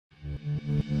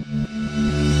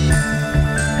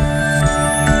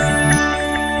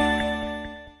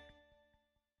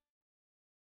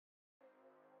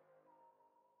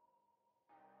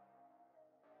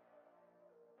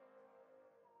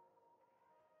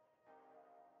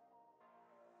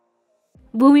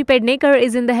Bhumi Pednekar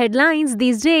is in the headlines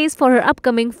these days for her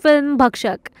upcoming film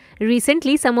Bhakshak.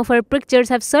 Recently, some of her pictures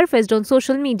have surfaced on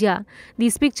social media.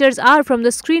 These pictures are from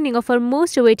the screening of her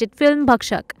most awaited film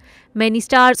Bhakshak. Many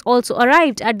stars also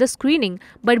arrived at the screening,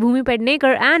 but Bhumi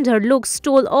Pednekar and her looks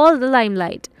stole all the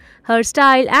limelight. Her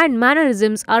style and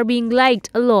mannerisms are being liked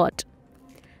a lot.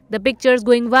 The pictures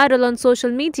going viral on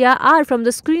social media are from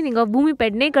the screening of Bhumi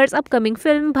Pednekar's upcoming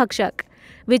film Bhakshak,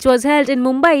 which was held in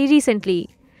Mumbai recently.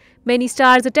 Many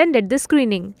stars attended this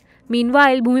screening.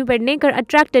 Meanwhile, Bhumi Pednekar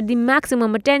attracted the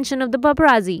maximum attention of the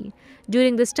paparazzi.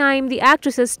 During this time, the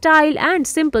actress's style and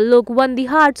simple look won the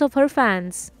hearts of her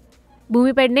fans.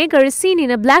 Bhumi Pednekar is seen in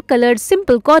a black-colored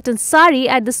simple cotton saree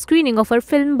at the screening of her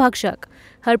film Bhakshak.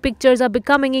 Her pictures are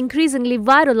becoming increasingly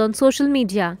viral on social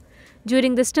media.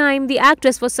 During this time, the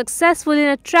actress was successful in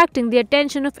attracting the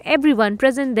attention of everyone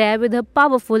present there with her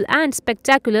powerful and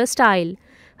spectacular style.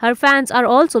 Her fans are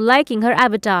also liking her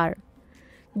avatar.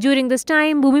 During this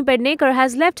time, Bhumi Pednekar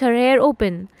has left her hair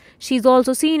open. She is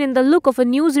also seen in the look of a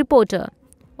news reporter.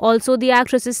 Also, the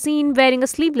actress is seen wearing a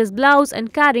sleeveless blouse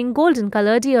and carrying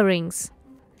golden-colored earrings.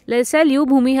 Let's tell you,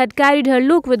 Bhumi had carried her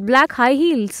look with black high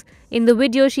heels. In the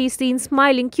video, she is seen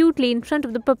smiling cutely in front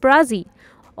of the paparazzi.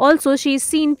 Also, she is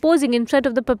seen posing in front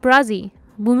of the paparazzi.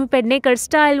 Bhumi Pednekar's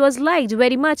style was liked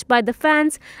very much by the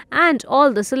fans and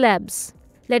all the celebs.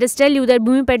 Let us tell you that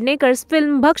Bhumi Pednekar's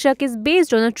film Bhakshak is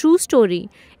based on a true story,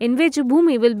 in which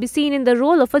Bhumi will be seen in the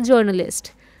role of a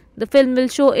journalist. The film will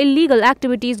show illegal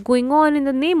activities going on in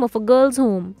the name of a girl's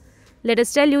home. Let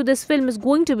us tell you this film is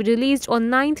going to be released on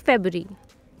 9th February.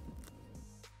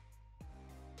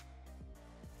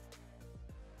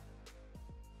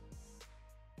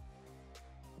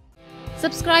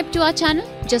 Subscribe to our channel.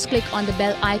 Just click on the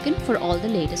bell icon for all the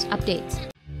latest updates.